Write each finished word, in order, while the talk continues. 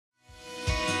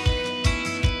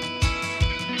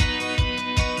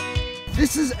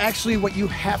This is actually what you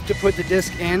have to put the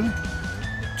disc in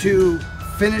to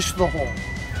finish the hole.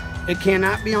 It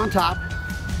cannot be on top.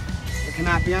 It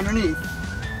cannot be underneath.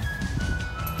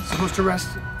 It's supposed to rest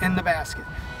in the basket.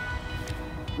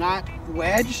 Not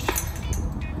wedged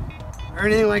or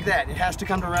anything like that. It has to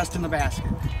come to rest in the basket.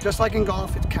 Just like in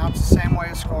golf, it counts the same way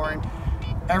as scoring.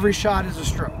 Every shot is a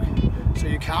stroke. So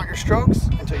you count your strokes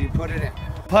until you put it in.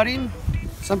 Putting,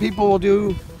 some people will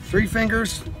do 3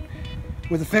 fingers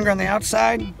with a finger on the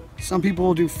outside. Some people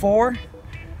will do 4.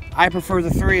 I prefer the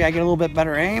 3, I get a little bit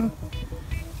better aim.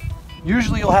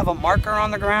 Usually you'll have a marker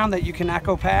on the ground that you cannot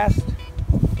go past.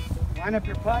 Line up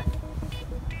your putt,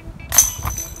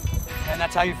 and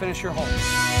that's how you finish your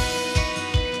hole.